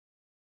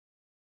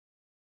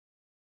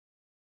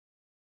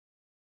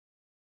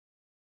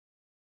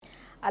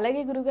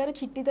అలాగే గురుగారు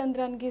చిట్టి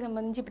తంత్రానికి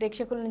సంబంధించి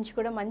ప్రేక్షకుల నుంచి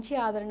కూడా మంచి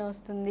ఆదరణ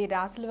వస్తుంది.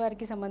 రాసుల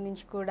వారికి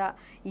సంబంధించి కూడా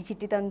ఈ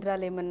చిట్టి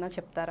తంత్రాలు ఏమన్నా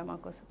చెప్తారా మా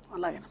కోసం?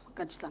 అలాగేనమ్మా,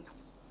 ఖచ్చితంగా.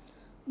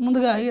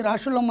 ముందుగా ఈ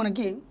రాశుల్లో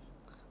మనకి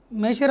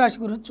మేషరాశి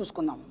గురించి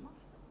చూసుకుందామమ్మా.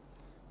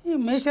 ఈ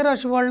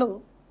మేషరాశి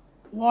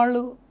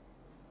వాళ్ళు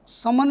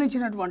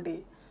సంబంధించినటువంటి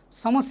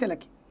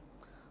సమస్యలకి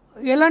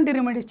ఎలాంటి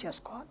రెమెడీస్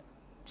చేసుకోవాలి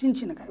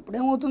చిన్నగా. ఇప్పుడు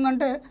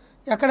ఏమవుతుందంటే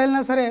ఎక్కడ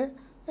వెళ్ళినా సరే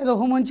ఏదో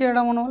హోమం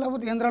చేయడమనో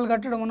లేకపోతే యంత్రాలు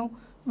కట్టడమనో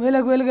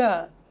వేలుగా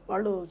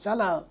వాళ్ళు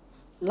చాలా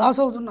లాస్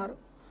అవుతున్నారు.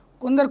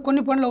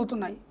 కొన్ని పనులు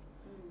అవుతున్నాయి.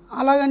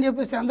 అలాగని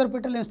చెప్పేసి అందరూ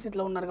పెట్టలేని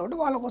స్థితిలో ఉన్నారు. కాబట్టి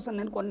వాళ్ళ కోసం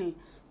నేను కొన్ని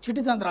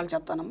చిట్టి తంత్రాలు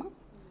చెప్తానమ్మా.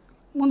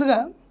 ముందుగా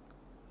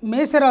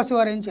మేషరాశి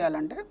వారు ఏం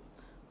చేయాలంటే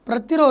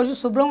ప్రతిరోజు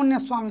సుబ్రహ్మణ్య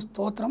స్వామి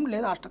స్తోత్రం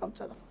లేదా అష్టకం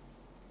చదవం.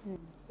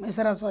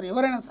 మేషరాశి వారు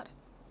ఎవరైనా సరే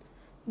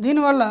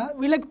దీనివల్ల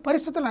వీళ్ళకి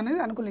పరిస్థితులు అనేది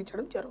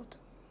అనుకూలించడం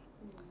జరుగుతుంది.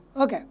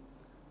 ఓకే,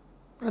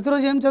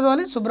 ప్రతిరోజు ఏం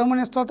చదవాలి?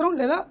 సుబ్రహ్మణ్య స్తోత్రం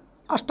లేదా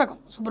అష్టకం.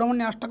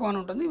 సుబ్రహ్మణ్య అష్టకం అని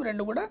ఉంటుంది. ఇవి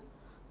రెండు కూడా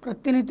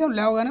ప్రతినిత్యం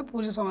లేవగానే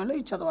పూజ సమయంలో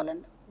ఇది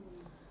చదవాలండి.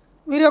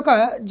 వీరి యొక్క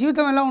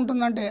జీవితం ఎలా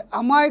ఉంటుందంటే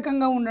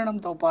అమాయకంగా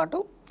ఉండడంతో పాటు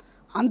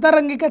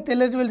అంతరంగిక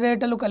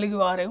తెలివితేటలు కలిగి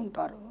వారే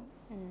ఉంటారు.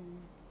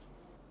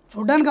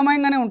 చూడ్డానికి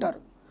అమాయంగానే ఉంటారు,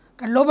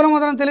 కానీ లోపల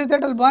మాత్రం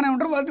తెలివితేటలు బాగానే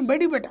ఉంటారు. వాటిని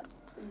బయటికి పెట్టారు.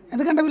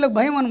 ఎందుకంటే వీళ్ళకి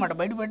భయం అనమాట,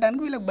 బయట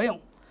పెట్టడానికి వీళ్ళకి భయం.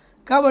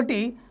 కాబట్టి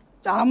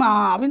చాలా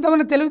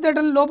అవింతమైన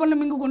తెలివితేటలు లోపలిని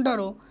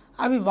మింగుకుంటారు.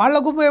 అవి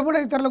వాళ్లకు ఉపయోగపడే,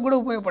 ఇతరులకు కూడా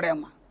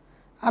ఉపయోగపడాయమ్మ.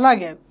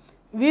 అలాగే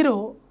వీరు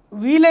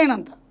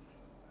వీలైనంత,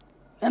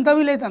 ఎంత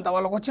వీలైతే అంత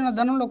వాళ్ళకు వచ్చిన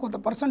ధనంలో కొంత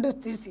పర్సంటేజ్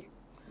తీసి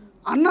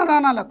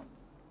అన్నదానాలు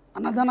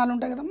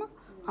ఉంటాయి కదమ్మా,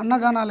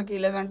 అన్నదానాలకి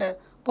లేదంటే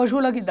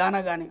పశువులకి దానా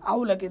కానీ,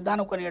 ఆవులకి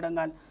దాన కొనియడం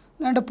కానీ,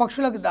 లేదంటే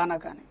పక్షులకి దానా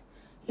కానీ,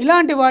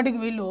 ఇలాంటి వాటికి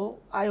వీళ్ళు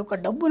ఆ యొక్క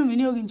డబ్బును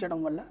వినియోగించడం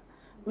వల్ల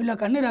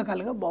వీళ్ళకి అన్ని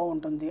రకాలుగా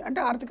బాగుంటుంది. అంటే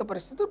ఆర్థిక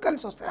పరిస్థితులు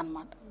కలిసి వస్తాయి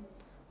అన్నమాట.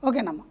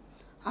 ఓకేనమ్మా.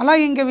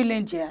 అలాగే ఇంకా వీళ్ళు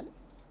ఏం చేయాలి?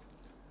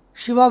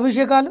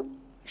 శివాభిషేకాలు,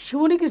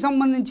 శివునికి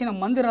సంబంధించిన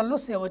మందిరాల్లో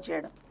సేవ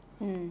చేయడం.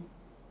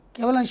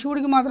 కేవలం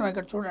శివుడికి మాత్రం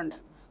ఇక్కడ చూడండి,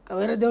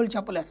 వేరే దేవుళ్ళు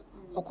చెప్పలేదు,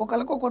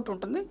 ఒక్కొక్కరికి ఒక్కొక్కటి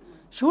ఉంటుంది.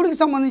 శివుడికి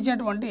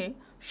సంబంధించినటువంటి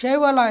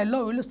శైవాలయాల్లో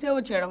వీళ్ళు సేవ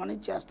చేయడం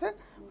అనేది చేస్తే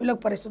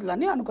వీళ్ళకి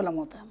పరిస్థితులన్నీ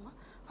అనుకూలమవుతాయమ్మ.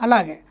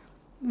 అలాగే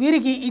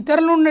వీరికి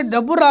ఇతరుల నుండి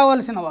డబ్బు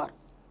రావాల్సిన వారు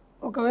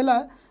ఒకవేళ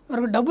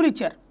ఎవరికి డబ్బులు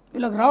ఇచ్చారు,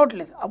 వీళ్ళకి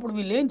రావట్లేదు, అప్పుడు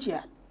వీళ్ళు ఏం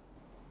చేయాలి?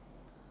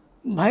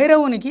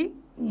 భైరవునికి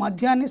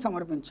మద్యాన్ని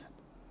సమర్పించాలి.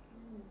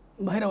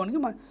 భైరవునికి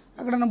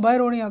ఎక్కడైనా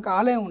భైరవుని యొక్క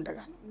ఆలయం ఉంటే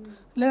కానీ,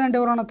 లేదంటే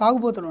ఎవరైనా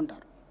తాగుబోతులు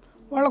ఉంటారు,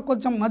 వాళ్ళకు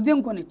కొంచెం మద్యం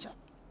కొనిచ్చాలి.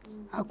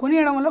 ఆ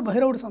కొనియడం వల్ల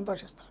భైరవుడు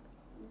సంతోషిస్తాడు.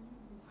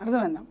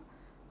 అర్థమైందా?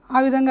 ఆ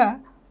విధంగా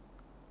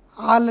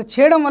వాళ్ళు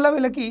చేయడం వల్ల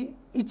వీళ్ళకి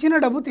ఇచ్చిన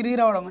డబ్బు తిరిగి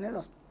రావడం అనేది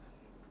వస్తుంది.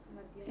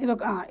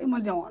 ఈ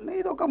మద్యం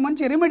ఇది ఒక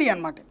మంచి రెమెడీ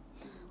అన్నమాట.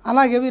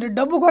 అలాగే వీరు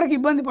డబ్బు కొరకు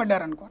ఇబ్బంది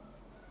పడ్డారనుకోండి,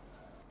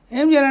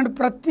 ఏం చేయాలంటే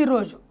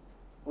ప్రతిరోజు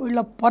వీళ్ళ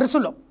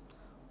పర్సులో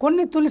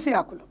కొన్ని తులసి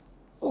ఆకులు,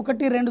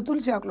 1-2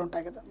 తులసి ఆకులు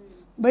ఉంటాయి కదా,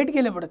 బయటికి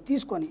వెళ్ళేప్పుడు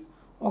తీసుకొని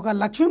ఒక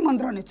లక్ష్మీ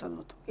మంత్రాన్ని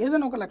చదువుతూ,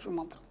 ఏదైనా ఒక లక్ష్మీ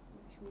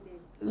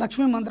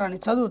మంత్రాన్ని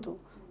చదువుతూ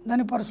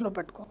దాన్ని పర్సులో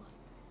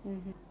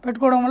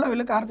పెట్టుకోవడం వల్ల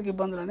వీళ్ళకి ఆర్థిక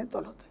ఇబ్బందులు అనేవి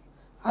తొలగుతాయి.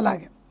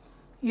 అలాగే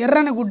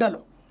ఎర్రని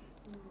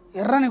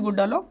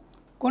గుడ్డలో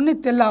కొన్ని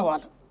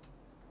తెల్లవాలు,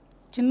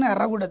 చిన్న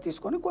ఎర్రగుడ్డ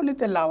తీసుకొని కొన్ని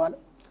తెల్లవాలు,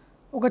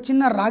 ఒక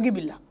చిన్న రాగి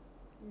బిల్ల,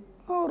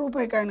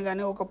 రూపాయి కాయిన్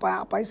కానీ, ఒక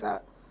పైసా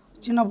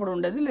చిన్నప్పుడు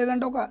ఉండేది,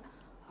 లేదంటే ఒక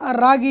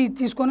రాగి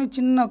తీసుకొని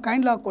చిన్న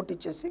కాయిన్లా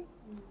కొట్టించేసి,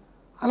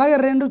 అలాగే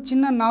 2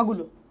 చిన్న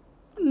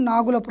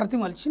నాగుల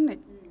ప్రతిమలు చిన్నవి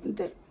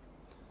ఇంతే,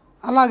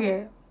 అలాగే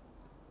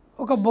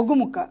ఒక బొగ్గు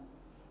ముక్క,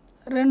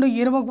 2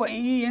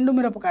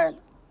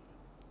 ఎండుమిరపకాయలు,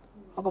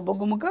 ఒక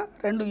బొగ్గు ముక్క,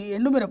 2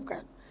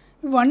 ఎండుమిరపకాయలు,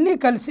 ఇవన్నీ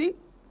కలిసి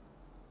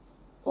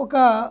ఒక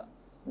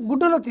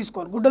గుడ్డలో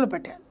తీసుకోవాలి, గుడ్డలో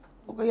పెట్టేయాలి.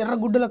 ఒక ఎర్ర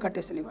గుడ్డలో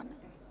కట్టేసాలి. ఇవన్నీ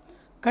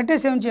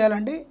కట్టేసి ఏం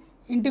చేయాలంటే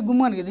ఇంటి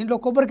గుమ్మానికి, దీంట్లో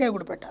కొబ్బరికాయ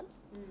కూడా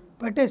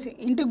పెట్టేసి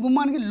ఇంటి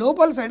గుమ్మానికి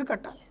లోపల సైడ్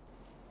కట్టాలి.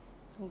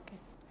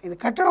 ఇది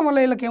కట్టడం వల్ల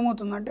వీళ్ళకి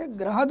ఏమవుతుందంటే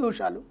గ్రహ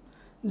దోషాలు,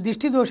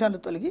 దిష్టి దోషాలు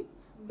తొలగి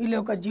వీళ్ళ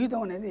యొక్క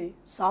జీవితం అనేది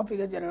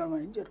సాఫీగా జరగడం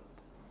అనేది జరుగుతుంది.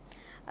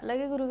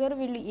 అలాగే గురుగారు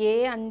వీళ్ళు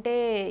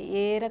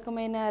ఏ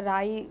రకమైన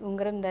రాయి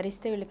ఉంగరం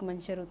ధరిస్తే వీళ్ళకి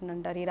మంచి జరుగుతుంది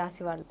అంటారు ఈ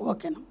రాశి వాళ్ళు?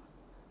 ఓకేనా,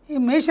 ఈ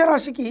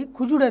మేషరాశికి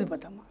కుజుడు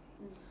అధిపతి అమ్మ.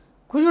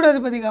 కుజుడు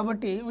అధిపతి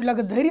కాబట్టి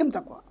వీళ్ళకి ధైర్యం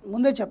తక్కువ.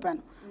 ముందే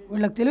చెప్పాను,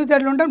 వీళ్ళకి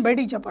తెలివితేటలు ఉంటాయని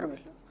బయటికి చెప్పరు.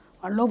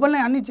 వాళ్ళ లోపలనే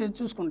అన్నీ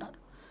చూసుకుంటారు.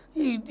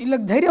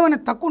 వీళ్ళకి ధైర్యం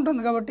అనేది తక్కువ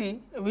ఉంటుంది కాబట్టి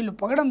వీళ్ళు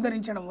పగడం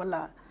ధరించడం వల్ల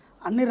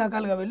అన్ని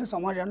రకాలుగా వీళ్ళు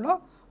సమాజంలో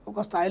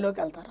ఒక స్థాయిలోకి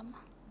వెళ్తారమ్మా.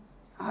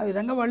 ఆ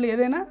విధంగా వాళ్ళు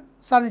ఏదైనా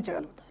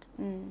సాధించగలుగుతారు.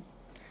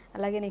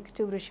 అలాగే నెక్స్ట్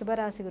వృషభ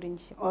రాశి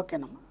గురించి.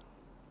 ఓకేనమ్మా,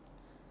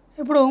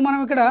 ఇప్పుడు మనం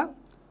ఇక్కడ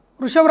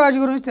వృషభ రాశి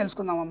గురించి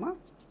తెలుసుకుందామమ్మా.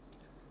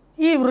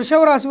 ఈ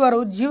వృషభ రాశి వారు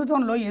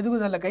జీవితంలో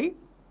ఎదుగుదలకై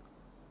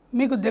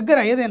మీకు దగ్గర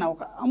ఏదైనా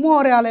ఒక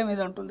అమ్మవారి ఆలయం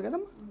ఏదో ఉంటుంది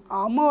కదమ్మా, ఆ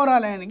అమ్మవారి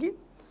ఆలయానికి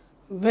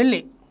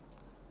వెళ్ళి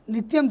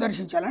నిత్యం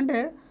దర్శించాలి. అంటే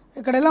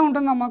ఇక్కడ ఎలా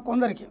ఉంటుందమ్మా,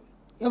 కొందరికి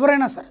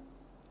ఎవరైనా సరే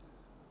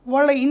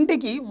వాళ్ళ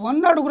ఇంటికి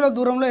 100 అడుగుల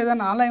దూరంలో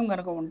ఏదైనా ఆలయం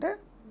కనుక ఉంటే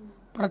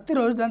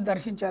ప్రతిరోజు దాన్ని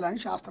దర్శించాలని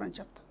శాస్త్రం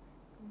చెప్తుంది.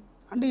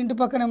 అంటే ఇంటి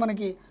పక్కనే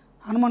మనకి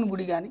హనుమాన్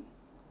గుడి కానీ,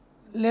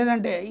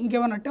 లేదంటే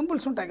ఇంకేమైనా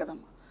టెంపుల్స్ ఉంటాయి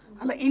కదమ్మా,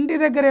 అలా ఇంటి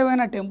దగ్గర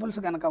ఏమైనా టెంపుల్స్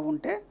కనుక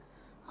ఉంటే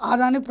ఆ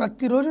దాన్ని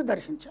ప్రతిరోజు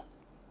దర్శించాలి.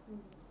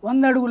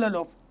 100 అడుగుల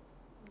లోపు.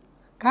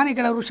 కానీ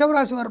ఇక్కడ వృషభ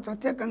రాశి వారు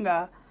ప్రత్యేకంగా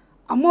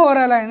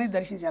అమ్మవారాలయాన్ని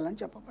దర్శించాలని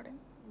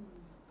చెప్పబడింది.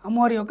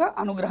 అమ్మవారి యొక్క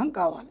అనుగ్రహం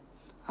కావాలి.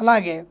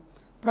 అలాగే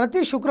ప్రతి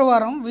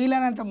శుక్రవారం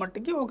వీలైనంత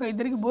మట్టికి ఒక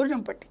ఇద్దరికి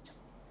భోజనం పెట్టించాలి.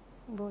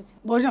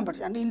 భోజనం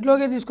పెట్టాలి అంటే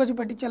ఇంట్లోకే తీసుకొచ్చి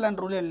పెట్టించాలని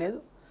రూల్ ఏం లేదు.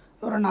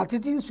 ఎవరైనా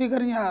అతిథిని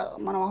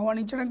మనం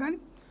ఆహ్వానించడం కానీ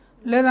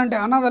లేదంటే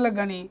అనాథలకు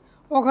కానీ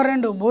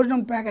 1-2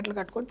 భోజనం ప్యాకెట్లు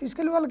కట్టుకొని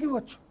తీసుకెళ్ళి వాళ్ళకి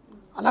ఇవ్వచ్చు.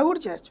 అలా కూడా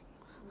చేయొచ్చు.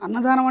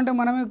 అన్నదానం అంటే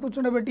మనమే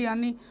కూర్చుండబెట్టి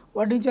అన్నీ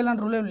వడ్డించాలని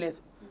రూల్ ఏం లేదు.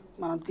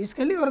 మనం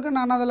తీసుకెళ్ళి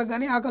ఎవరికైనా అనాథలకు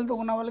కానీ ఆకలితో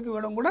ఉన్న వాళ్ళకి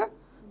ఇవ్వడం కూడా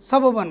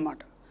సబబు అనమాట.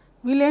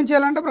 వీళ్ళు ఏం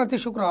చేయాలంటే ప్రతి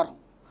శుక్రవారం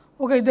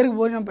ఒక ఇద్దరికి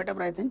భోజనం పెట్టే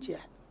ప్రయత్నం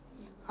చేయాలి.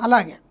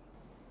 అలాగే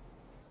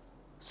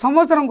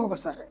సంవత్సరంకి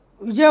ఒకసారి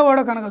విజయవాడ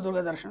కనకదుర్గ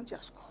దర్శనం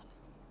చేసుకోవాలి.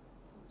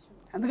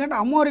 ఎందుకంటే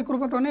అమ్మవారి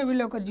కృపతోనే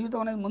వీళ్ళ యొక్క జీవితం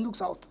అనేది ముందుకు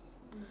సాగుతుంది.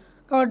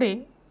 కాబట్టి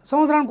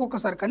సంవత్సరానికి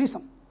ఒక్కసారి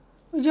కనీసం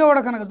విజయవాడ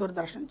కనకదుర్గ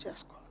దర్శనం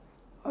చేసుకోవాలి.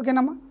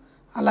 ఓకేనమ్మా.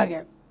 అలాగే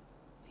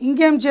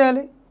ఇంకేం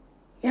చేయాలి,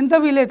 ఎంత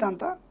వీలైతే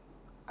అంత.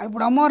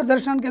 ఇప్పుడు అమ్మవారి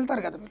దర్శనానికి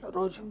వెళ్తారు కదా వీళ్ళు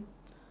రోజు,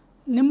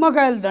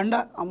 నిమ్మకాయల దండ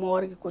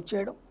అమ్మవారికి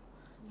కొచ్చేయడం,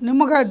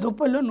 నిమ్మకాయ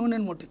దుప్పల్లో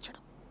నూనెను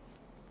ముట్టించడం.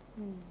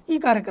 ఈ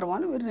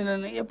కార్యక్రమాలు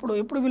వీరు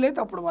ఎప్పుడు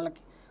వీలైతే అప్పుడు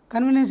వాళ్ళకి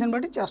కన్వీనియన్స్ని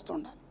బట్టి చేస్తూ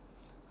ఉండాలి.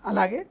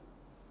 అలాగే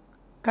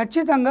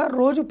ఖచ్చితంగా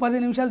రోజు 10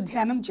 నిమిషాలు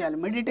ధ్యానం చేయాలి,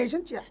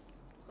 మెడిటేషన్ చేయాలి.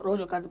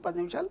 రోజు 10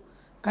 నిమిషాలు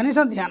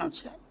కనీసం ధ్యానం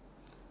చేయాలి.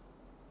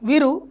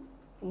 వీరు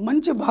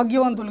మంచి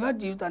భాగ్యవంతులుగా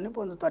జీవితాన్ని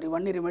పొందుతారు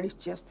ఇవన్నీ రెమెడీస్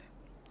చేస్తే.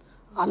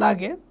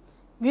 అలాగే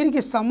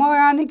వీరికి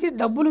సమయానికి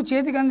డబ్బులు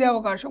చేతికి అందే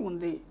అవకాశం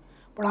ఉంది.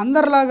 ఇప్పుడు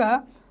అందరిలాగా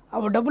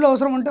డబ్బులు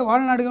అవసరం ఉంటే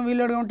వాళ్ళని అడగం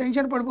వీళ్ళు అడగం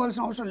టెన్షన్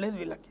పడిపోవాల్సిన అవసరం లేదు.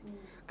 వీళ్ళకి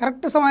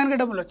కరెక్ట్ సమయానికి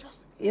డబ్బులు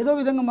వచ్చేస్తాయి. ఏదో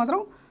విధంగా మాత్రం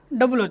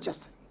డబ్బులు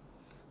వచ్చేస్తాయి.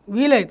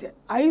 వీలైతే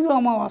 5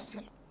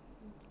 అమావాస్యలు,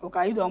 ఒక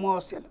 5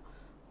 అమావాస్యలు,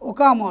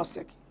 ఒక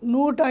అమావాస్యకి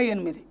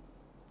 108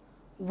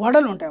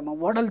 వడలు ఉంటాయమ్మా.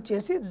 వడలు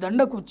చేసి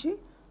దండ కూర్చి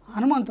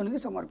హనుమంతునికి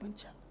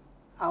సమర్పించాలి.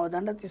 ఆ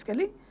దండ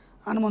తీసుకెళ్ళి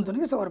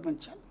హనుమంతునికి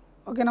సమర్పించాలి.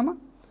 ఓకేనమ్మా.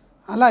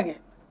 అలాగే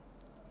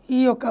ఈ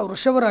యొక్క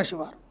వృషభ రాశి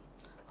వారు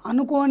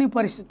అనుకోని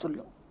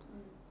పరిస్థితుల్లో,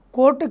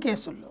 కోర్టు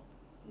కేసుల్లో,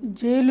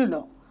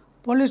 జైలులో,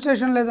 పోలీస్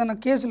స్టేషన్లో ఏదైనా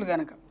కేసులు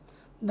కనుక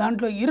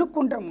దాంట్లో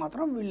ఇరుక్కుంటే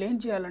మాత్రం వీళ్ళు ఏం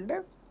చేయాలంటే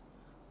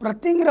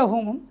ప్రత్యంగిర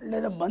హోమం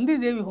లేదా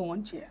బందీదేవి హోమం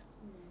చేయాలి.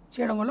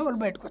 చేయడం వల్ల వాళ్ళు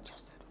బయటకు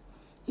వచ్చేస్తారు.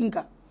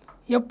 ఇంకా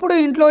ఎప్పుడు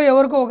ఇంట్లో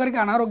ఎవరికో ఒకరికి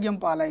అనారోగ్యం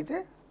పాలైతే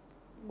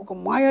ఒక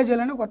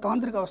మాయాజలని ఒక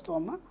తాంత్రిక వస్తువు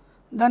అమ్మ,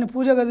 దాన్ని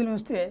పూజ గదిలో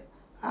ఇస్తే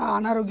ఆ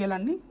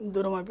అనారోగ్యాలన్నీ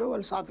దూరం అయిపోయి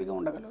వాళ్ళు సాఫీగా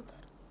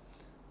ఉండగలుగుతారు.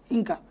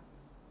 ఇంకా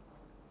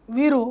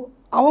వీరు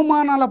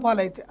అవమానాల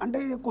పాలైతే అంటే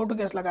కోర్టు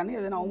కేసులు కానీ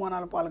ఏదైనా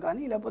అవమానాల పాలు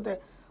కానీ లేకపోతే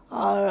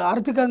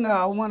ఆర్థికంగా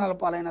అవమానాల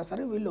పాలైనా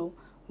సరే వీళ్ళు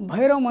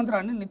భైరవ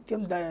మంత్రాన్ని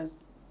నిత్యం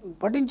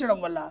పఠించడం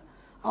వల్ల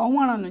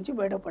అవమానం నుంచి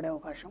బయటపడే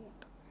అవకాశం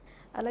ఉంటుంది.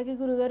 అలాగే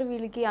గురుగారు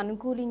వీళ్ళకి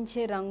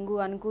అనుకూలించే రంగు,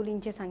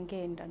 అనుకూలించే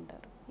సంఖ్య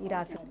ఏంటంటారు ఈ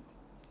రాశి?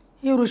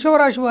 ఈ వృషభ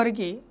రాశి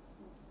వారికి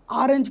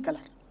ఆరెంజ్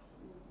కలర్,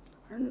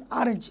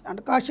 ఆరెంజ్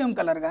అంటే కాషాయం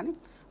కలర్ కానీ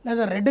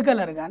లేదా రెడ్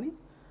కలర్ కానీ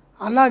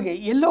అలాగే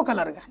ఎల్లో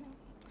కలర్ కానీ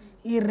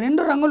ఈ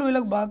 2 రంగులు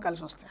వీళ్ళకి బాగా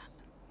కలిసి వస్తాయి.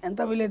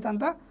 ఎంత వీలైతే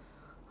అంత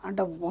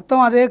అంటే మొత్తం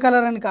అదే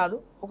కలర్ అని కాదు.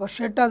 ఒక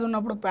షర్ట్ అది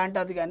ఉన్నప్పుడు ప్యాంట్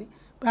అది కానీ,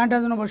 ప్యాంట్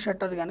అది ఉన్నప్పుడు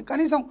షర్ట్ అది కానీ,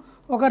 కనీసం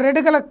ఒక రెడ్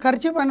కలర్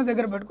కర్చీఫ్ పైన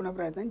దగ్గర పెట్టుకునే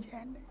ప్రయత్నం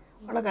చేయండి.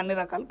 వాళ్ళకి అన్ని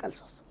రకాలు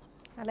కలిసి వస్తుంది.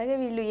 అలాగే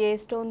వీళ్ళు ఏ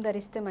స్టోన్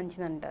ధరిస్తే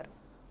మంచిదంటారు?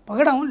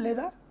 పగడం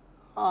లేదా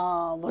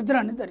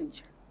వజ్రాన్ని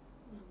ధరించండి.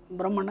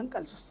 బ్రహ్మాండం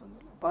కలిసి వస్తుంది.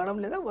 పగడం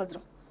లేదా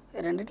వజ్రం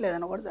రెండిట్లో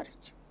ఏదైనా కూడా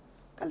ధరించి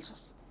కలిసి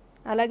వస్తుంది.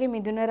 అలాగే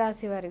మిథున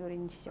రాశి వారి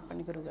గురించి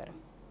చెప్పండి గురుగారు.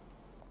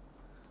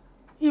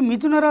 ఈ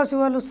మిథున రాశి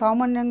వాళ్ళు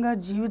సామాన్యంగా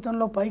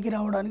జీవితంలో పైకి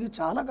రావడానికి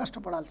చాలా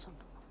కష్టపడాల్సి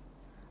ఉంటుంది.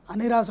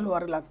 అన్ని రాశుల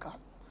వారిలా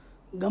కాదు.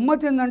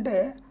 గమ్మత్ ఏంటంటే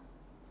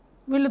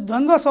వీళ్ళు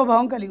ద్వంద్వ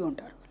స్వభావం కలిగి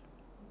ఉంటారు.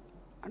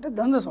 అంటే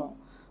ద్వంద్వ స్వభావం,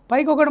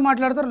 పైకి ఒకటి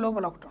మాట్లాడతారు,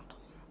 లోపల ఒకటి ఉంటుంది.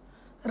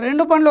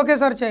 2 పనులు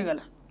ఒకేసారి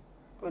చేయగలరు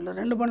వీళ్ళు.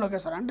 2 పనులు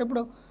ఒకేసారి అంటే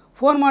ఇప్పుడు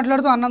ఫోన్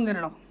మాట్లాడుతూ అన్నం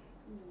తినడం,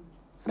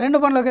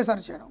 2 పనులు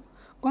ఒకేసారి చేయడం.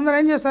 కొందరు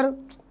ఏం చేస్తారు,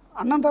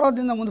 అన్నం తర్వాత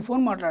తిందాం ముందు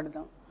ఫోన్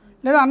మాట్లాడదాం,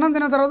 లేదా అన్నం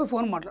తిన్న తర్వాత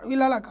ఫోన్ మాట్లాడు.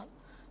 వీళ్ళు అలా కాదు.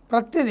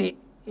 ప్రతిదీ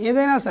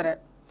ఏదైనా సరే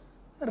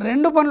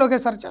 2 పనులు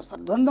ఒకేసారి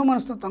చేస్తారు. ద్వంద్వ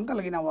మనస్తత్వం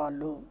కలిగిన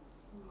వాళ్ళు.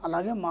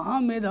 అలాగే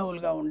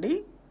మహామేధావులుగా ఉండి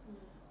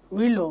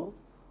వీళ్ళు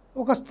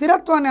ఒక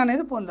స్థిరత్వాన్ని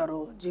అనేది పొందారు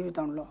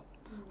జీవితంలో.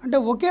 అంటే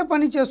ఒకే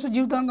పని చేస్తూ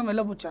జీవితాంతం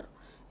వెళ్ళబుచ్చారు.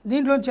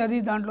 దీంట్లోంచి అది,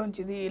 దాంట్లోంచి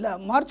ఇది, ఇలా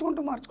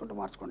మార్చుకుంటూ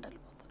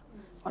వెళ్ళిపోతారు.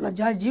 వాళ్ళ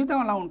జీవితం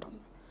అలా ఉంటుంది.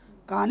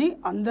 కానీ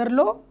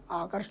అందరిలో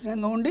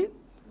ఆకర్షణీయంగా ఉండి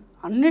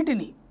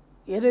అన్నిటినీ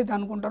ఏదైతే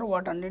అనుకుంటారో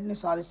వాటన్నిటిని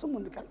సాధిస్తూ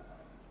ముందుకెళ్ళాలి.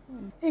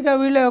 ఇక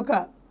వీళ్ళ యొక్క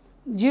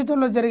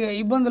జీవితంలో జరిగే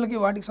ఇబ్బందులకి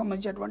వాటికి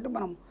సంబంధించినటువంటి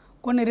మనం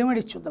కొన్ని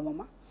రెమెడీస్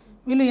చూద్దామమ్మా.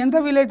 వీళ్ళు ఎంత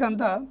వీలైతే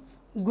అంత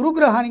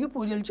గురుగ్రహానికి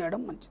పూజలు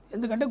చేయడం మంచిది.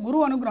 ఎందుకంటే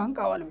గురువు అనుగ్రహం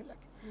కావాలి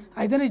వీళ్ళకి.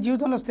 అయితేనే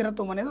జీవితంలో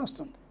స్థిరత్వం అనేది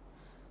వస్తుంది.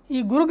 ఈ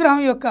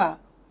గురుగ్రహం యొక్క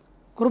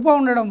కృప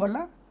ఉండడం వల్ల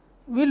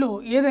వీళ్ళు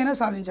ఏదైనా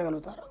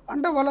సాధించగలుగుతారు.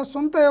 అంటే వాళ్ళ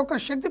సొంత యొక్క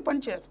శక్తి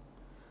పనిచేయదు,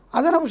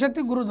 అదనపు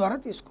శక్తి గురువు ద్వారా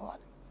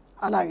తీసుకోవాలి.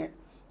 అలాగే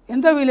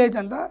ఎంత వీలైతే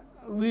అంత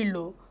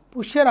వీళ్ళు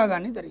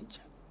పుష్యరాగాన్ని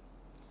ధరించాలి.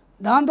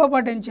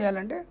 దాంతోపాటు ఏం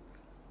చేయాలంటే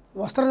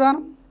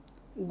వస్త్రదానం,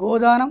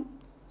 గోదానం,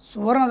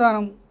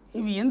 సువర్ణదానం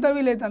ఇవి ఎంత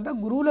వీలైతే అంత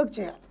గురువులకు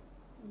చేయాలి.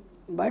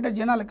 బయట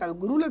జనాలకు కాదు,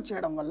 గురువులకు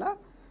చేయడం వల్ల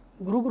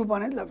గురుకృప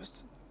అనేది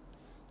లభిస్తుంది.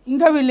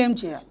 ఇంకా వీళ్ళు ఏం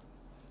చేయాలి,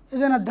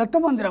 ఏదైనా దత్త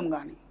మందిరం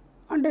కానీ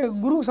అంటే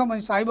గురువుకు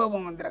సంబంధించి సాయిబాబా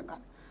మందిరం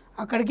కానీ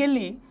అక్కడికి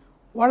వెళ్ళి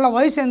వాళ్ళ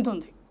వయసు ఎంత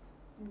ఉంది,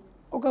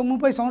 ఒక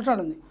 30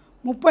 సంవత్సరాలు ఉంది,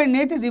 30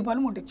 నేతి దీపాలు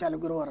ముట్టించాలి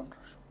గురువారం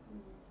రోజు.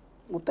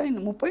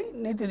 30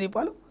 నేతి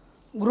దీపాలు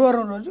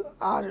గురువారం రోజు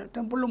ఆ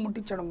టెంపుల్లో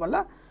ముట్టించడం వల్ల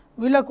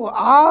వీళ్ళకు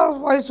ఆ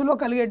వయసులో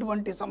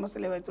కలిగేటువంటి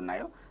సమస్యలు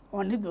ఏవైతున్నాయో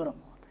అవన్నీ దూరం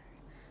అవుతాయి.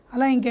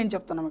 అలా ఇంకేం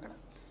చెప్తున్నాం ఇక్కడ,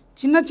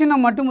 చిన్న చిన్న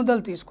మట్టి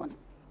ముద్దలు తీసుకొని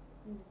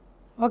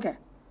ఓకే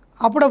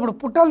అప్పుడప్పుడు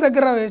పుట్టల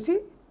దగ్గర వేసి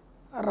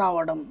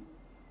రావడం,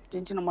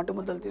 చిన్న చిన్న మట్టి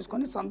ముద్దలు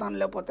తీసుకొని సంతానం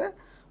లేకపోతే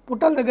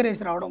పుట్టల దగ్గర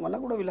వేసి రావడం వల్ల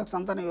కూడా వీళ్ళకి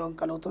సంతాన యోగం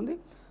కలుగుతుంది.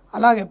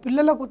 అలాగే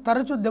పిల్లలకు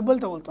తరచూ దెబ్బలు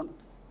తగులుతుంది.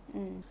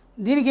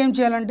 దీనికి ఏం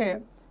చేయాలంటే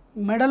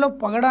మెడలో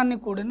పగడాన్ని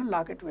కూడిన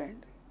లాకెట్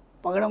వేయండి.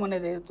 పగడం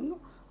అనేది ఏదవుతుందో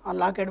ఆ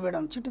లాకెట్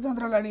వేయడం చిట్టి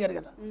తంత్రాలు అడిగారు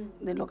కదా,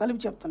 దీనిలో కలిపి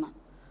చెప్తున్నాను.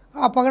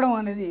 ఆ పగడం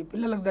అనేది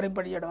పిల్లలకు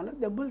ధరింపజేయడం వల్ల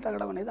దెబ్బలు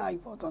తగ్గడం అనేది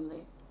ఆగిపోతుంది.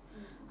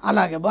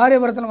 అలాగే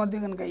భార్యాభర్తల మధ్య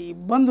కనుక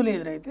ఇబ్బందులు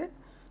ఎదురైతే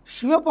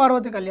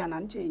శివపార్వతి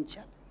కళ్యాణాన్ని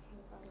చేయించాలి.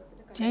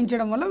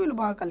 చేయించడం వల్ల వీళ్ళు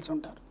బాగా కలిసి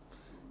ఉంటారు.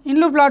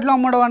 ఇల్లు ప్లాట్లు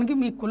అమ్మడానికి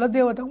మీ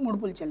కులదేవతకు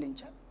ముడుపులు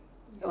చెల్లించాలి.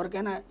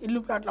 ఎవరికైనా ఇల్లు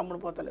ప్లాట్లు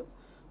అమ్ముడుపోతలేవు,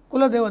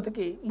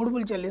 కులదేవతకి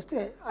ముడుపులు చెల్లిస్తే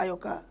ఆ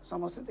యొక్క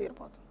సమస్య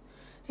తీరిపోతుంది.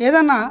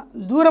 ఏదన్నా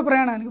దూర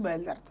ప్రయాణానికి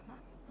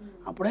బయలుదేరుతున్నాను,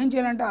 అప్పుడు ఏం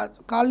చేయాలంటే ఆ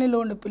కాలనీలో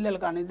ఉండే పిల్లలు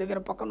కానీ దగ్గర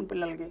పక్కన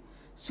పిల్లలకి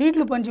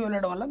స్వీట్లు పంచి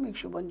వెళ్ళడం వల్ల మీకు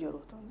శుభం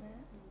జరుగుతుంది.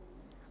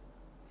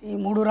 ఈ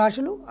 3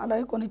 రాశులు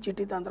అలాగే కొన్ని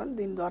చిట్టి తంత్రాలు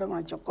దీని ద్వారా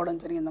మనం చెప్పుకోవడం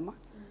జరిగిందమ్మా.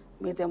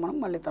 మిగతా మనం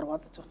మళ్ళీ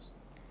తర్వాత చూస్తాం.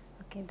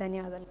 ఓకే,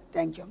 ధన్యవాదాలు.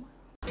 థ్యాంక్ యూ అమ్మా.